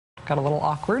got a little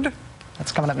awkward.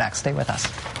 That's coming up next. Stay with us.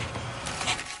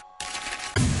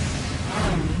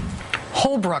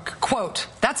 Holbrooke, quote,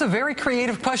 "That's a very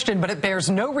creative question, but it bears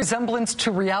no resemblance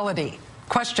to reality."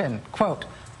 Question, quote,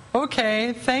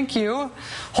 "Okay, thank you."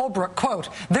 Holbrooke, quote,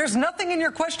 "There's nothing in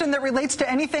your question that relates to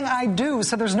anything I do,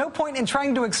 so there's no point in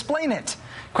trying to explain it."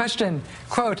 Question,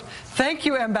 quote, "Thank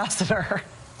you, Ambassador."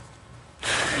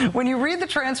 When you read the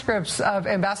transcripts of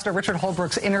Ambassador Richard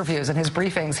Holbrooke's interviews and his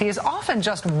briefings, he is often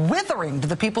just withering to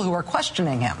the people who are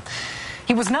questioning him.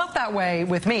 He was not that way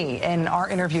with me in our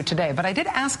interview today, but I did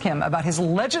ask him about his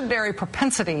legendary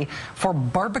propensity for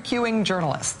barbecuing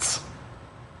journalists.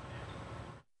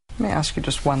 Let me ask you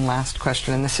just one last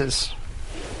question, and this is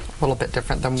a little bit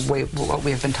different than what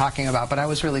we've been talking about, but I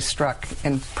was really struck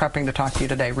in prepping to talk to you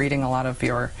today, reading a lot of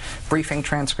your briefing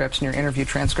transcripts and your interview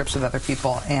transcripts with other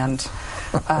people, and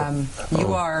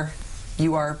you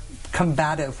are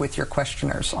combative with your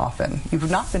questioners often. You've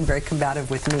not been very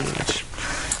combative with me, which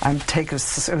I take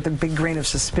with a big grain of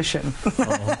suspicion.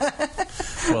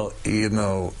 Well, you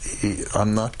know,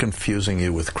 I'm not confusing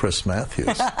you with Chris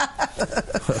Matthews.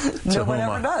 No one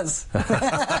ever does.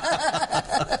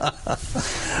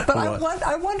 But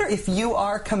I wonder if you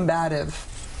are combative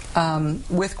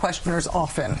with questioners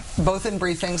often, both in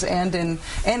briefings and in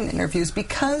interviews,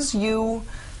 because you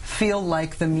feel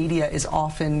like the media is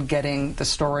often getting the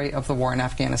story of the war in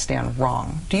Afghanistan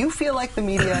wrong. Do you feel like the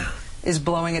media is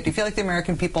blowing it? Do you feel like the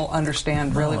American people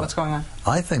understand really what's going on?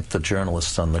 I think the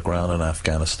journalists on the ground in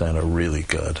Afghanistan are really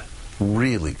good.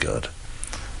 Really good.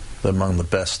 They're among the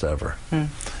best ever. And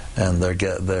I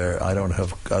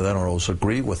don't always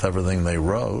agree with everything they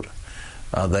wrote.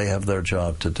 They have their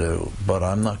job to do. But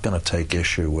I'm not going to take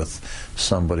issue with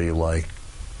somebody like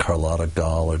Carlotta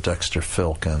Gall or Dexter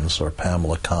Filkins or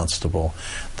Pamela Constable.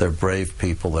 They're brave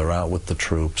people. They're out with the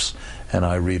troops. And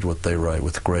I read what they write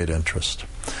with great interest.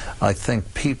 I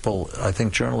think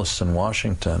journalists in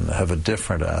Washington have a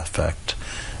different affect,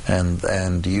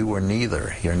 and you are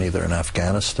neither. You're neither in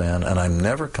Afghanistan, and I'm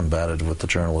never combative with the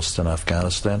journalists in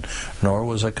Afghanistan, nor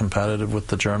was I combative with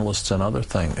the journalists in other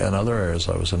areas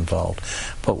I was involved.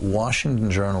 But Washington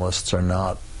journalists are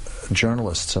not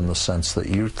journalists in the sense that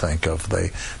you think of.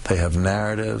 They have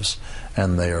narratives,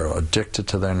 and they are addicted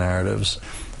to their narratives.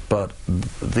 But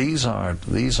these aren't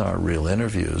real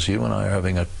interviews. You and I are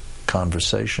having a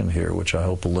conversation here, which I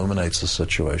hope illuminates the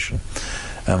situation.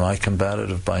 Am I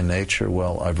combative by nature?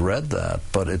 Well, I've read that,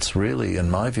 but it's really, in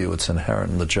my view, it's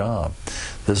inherent in the job.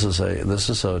 This is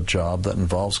a job that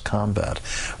involves combat.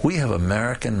 We have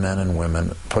American men and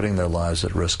women putting their lives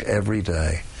at risk every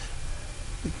day,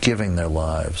 giving their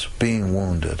lives, being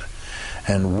wounded,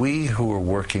 and we who are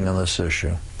working on this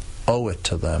issue owe it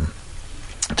to them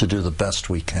to do the best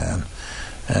we can.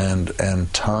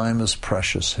 And time is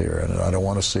precious here, and I don't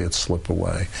want to see it slip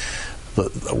away.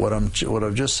 What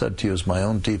I've just said to you is my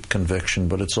own deep conviction,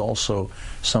 but it's also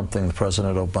something that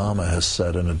President Obama has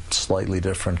said in a slightly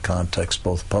different context,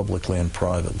 both publicly and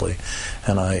privately.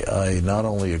 And I not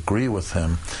only agree with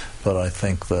him, but I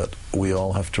think that we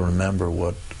all have to remember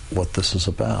what this is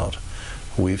about.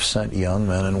 We've sent young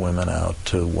men and women out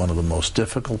to one of the most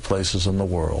difficult places in the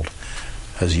world,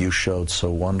 as you showed so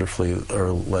wonderfully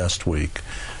last week,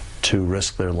 to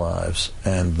risk their lives.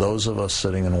 And those of us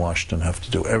sitting in Washington have to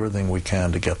do everything we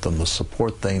can to get them the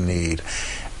support they need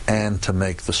and to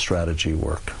make the strategy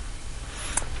work.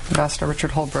 Ambassador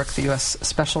Richard Holbrooke, the U.S.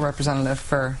 Special Representative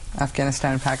for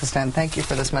Afghanistan and Pakistan, thank you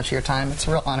for this much of your time. It's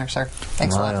a real honor, sir.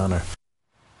 Thanks a lot. My honor.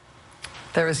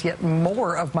 There is yet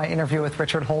more of my interview with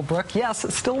Richard Holbrooke.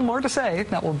 Yes, still more to say.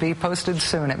 That will be posted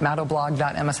soon at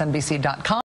maddowblog.msnbc.com.